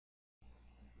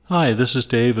Hi, this is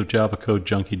Dave of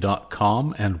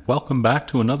JavaCodeJunkie.com and welcome back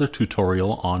to another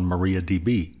tutorial on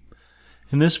MariaDB.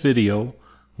 In this video,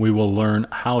 we will learn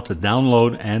how to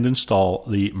download and install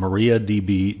the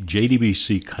MariaDB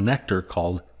JDBC connector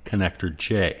called Connector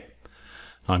J.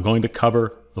 Now, I'm going to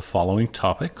cover the following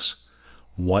topics.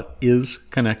 What is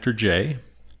Connector J?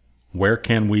 Where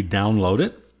can we download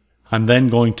it? I'm then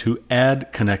going to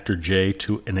add Connector J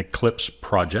to an Eclipse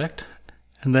project.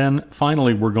 And then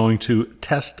finally, we're going to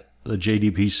test the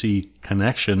JDBC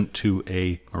connection to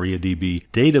a MariaDB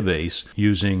database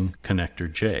using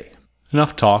Connector J.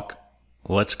 Enough talk,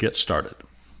 let's get started.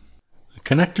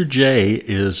 Connector J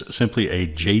is simply a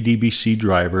JDBC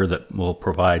driver that will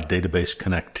provide database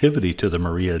connectivity to the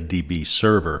MariaDB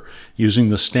server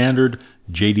using the standard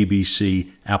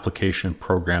JDBC Application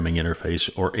Programming Interface,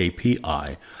 or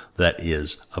API, that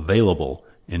is available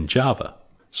in Java.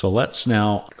 So let's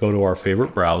now go to our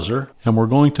favorite browser and we're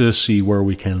going to see where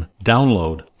we can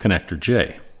download Connector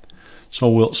J. So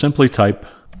we'll simply type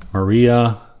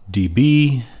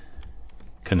MariaDB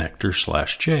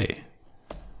connector/J.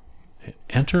 Hit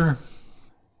enter.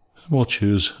 We'll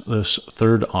choose this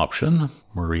third option,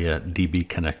 MariaDB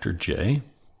Connector J.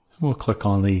 We'll click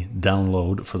on the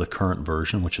download for the current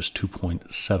version, which is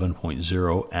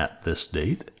 2.7.0 at this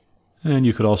date. And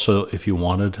you could also, if you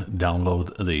wanted,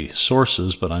 download the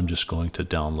sources, but I'm just going to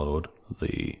download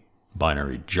the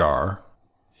binary jar.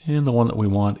 And the one that we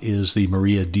want is the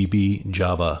MariaDB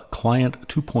Java Client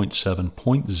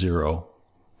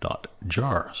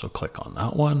 2.7.0.jar. So click on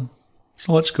that one.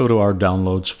 So let's go to our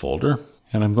downloads folder,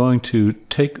 and I'm going to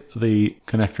take the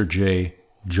Connector J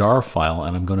jar file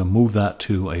and I'm going to move that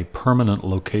to a permanent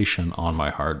location on my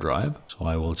hard drive. So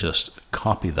I will just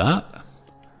copy that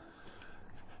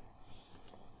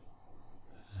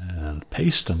and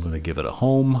paste. I'm going to give it a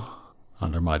home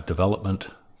under my development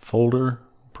folder,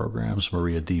 programs,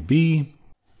 MariaDB.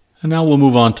 And now we'll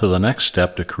move on to the next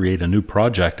step to create a new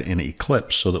project in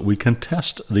Eclipse so that we can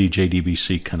test the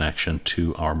JDBC connection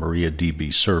to our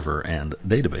MariaDB server and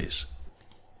database.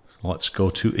 So let's go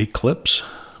to Eclipse.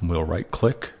 We'll right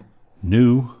click,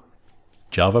 New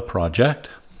Java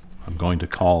Project. I'm going to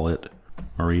call it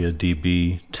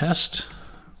MariaDB Test.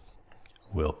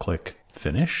 We'll click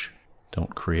Finish.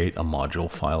 Don't create a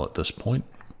module file at this point.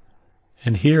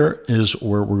 And here is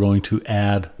where we're going to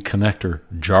add connector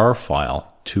jar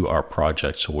file to our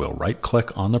project. So we'll right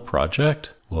click on the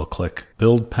project. We'll click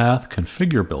Build Path,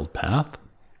 Configure Build Path.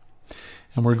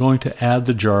 And we're going to add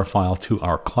the jar file to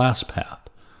our class path.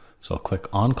 So click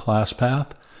on Class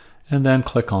Path and then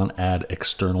click on Add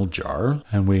External Jar.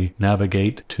 And we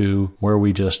navigate to where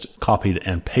we just copied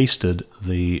and pasted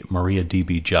the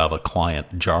MariaDB Java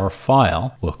Client jar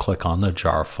file. We'll click on the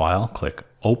jar file, click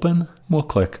Open. We'll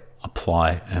click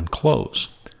Apply and Close.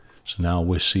 So now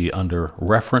we see under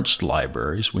Referenced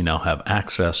Libraries, we now have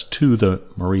access to the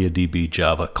MariaDB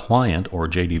Java Client, or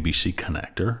JDBC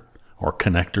Connector, or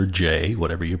Connector J,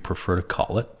 whatever you prefer to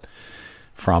call it,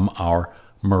 from our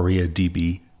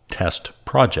MariaDB test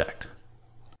project.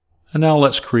 And now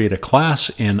let's create a class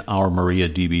in our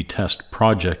MariaDB test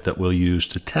project that we'll use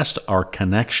to test our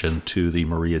connection to the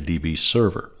MariaDB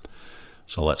server.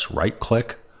 So let's right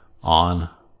click on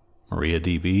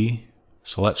MariaDB.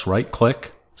 So let's right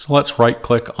click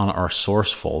on our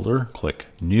source folder, click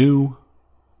New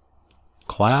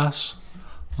Class.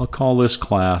 I'll call this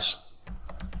class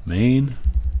Main.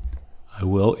 I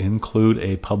will include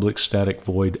a public static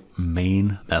void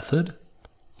main method.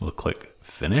 We'll click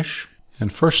Finish. And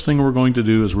first thing we're going to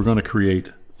do is we're going to create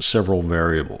several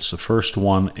variables. The first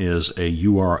one is a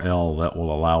URL that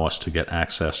will allow us to get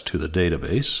access to the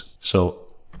database. So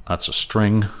that's a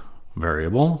string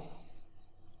variable.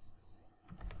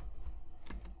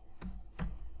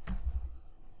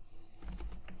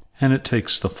 And it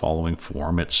takes the following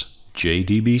form. It's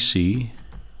JDBC :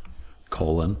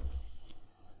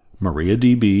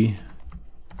 MariaDB :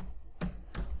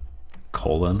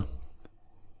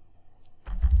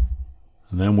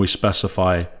 and then we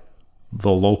specify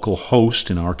the local host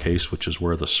in our case, which is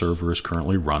where the server is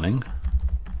currently running,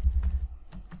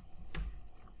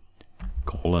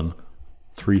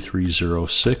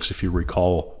 :3306. If you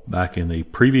recall back in the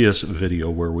previous video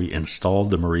where we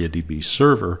installed the MariaDB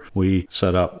server, we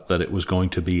set up that it was going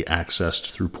to be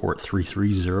accessed through port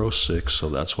 3306, so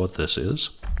that's what this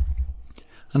is,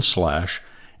 and slash,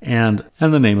 and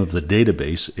the name of the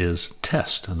database is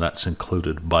test, and that's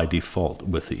included by default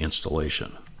with the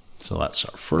installation. So that's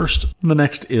our first. The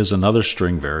next is another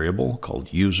string variable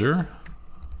called user.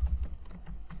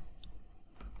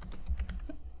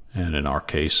 And in our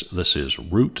case, this is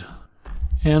root.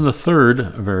 And the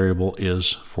third variable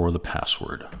is for the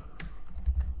password.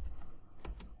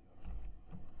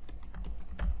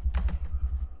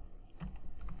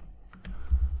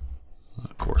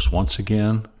 course, once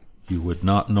again, you would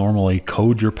not normally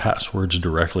code your passwords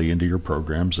directly into your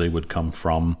programs. They would come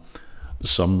from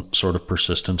some sort of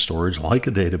persistent storage like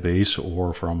a database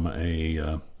or from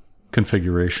a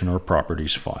configuration or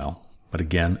properties file. But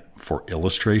again, for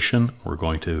illustration, we're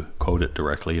going to code it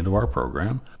directly into our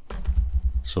program.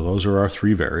 So those are our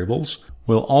three variables.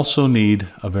 We'll also need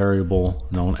a variable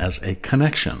known as a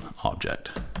connection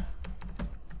object.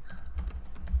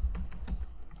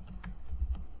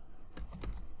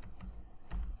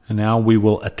 And now we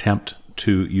will attempt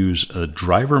to use a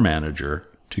driver manager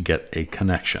to get a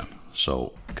connection.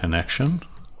 So connection,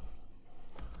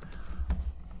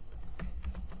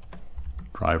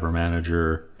 driver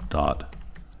manager dot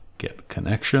get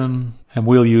connection, and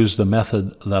we'll use the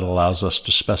method that allows us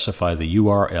to specify the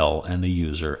URL and the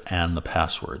user and the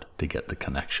password to get the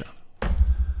connection.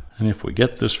 And if we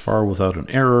get this far without an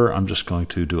error, I'm just going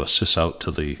to do a sysout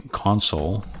to the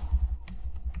console.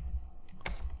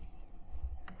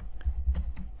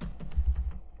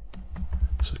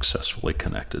 Successfully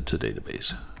connected to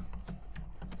database.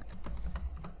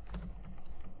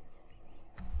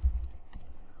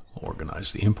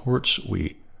 Organize the imports.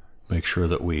 We make sure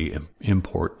that we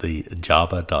import the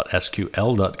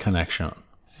java.sql.connection.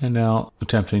 And now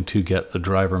attempting to get the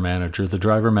driver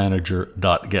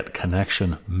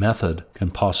manager.getConnection method can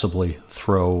possibly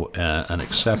throw an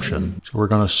exception. So we're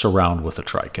going to surround with a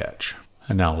try catch.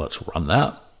 And now let's run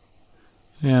that.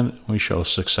 And we show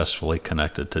successfully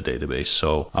connected to database.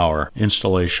 So our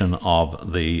installation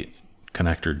of the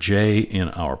connector J in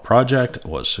our project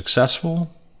was successful.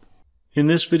 In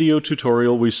this video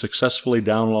tutorial, we successfully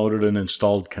downloaded and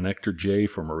installed connector J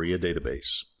for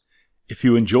MariaDB. If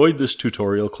you enjoyed this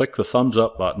tutorial, click the thumbs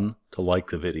up button to like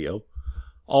the video.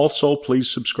 Also,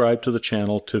 please subscribe to the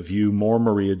channel to view more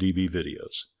MariaDB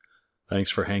videos.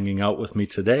 Thanks for hanging out with me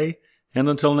today, and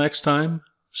until next time,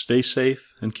 stay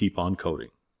safe and keep on coding.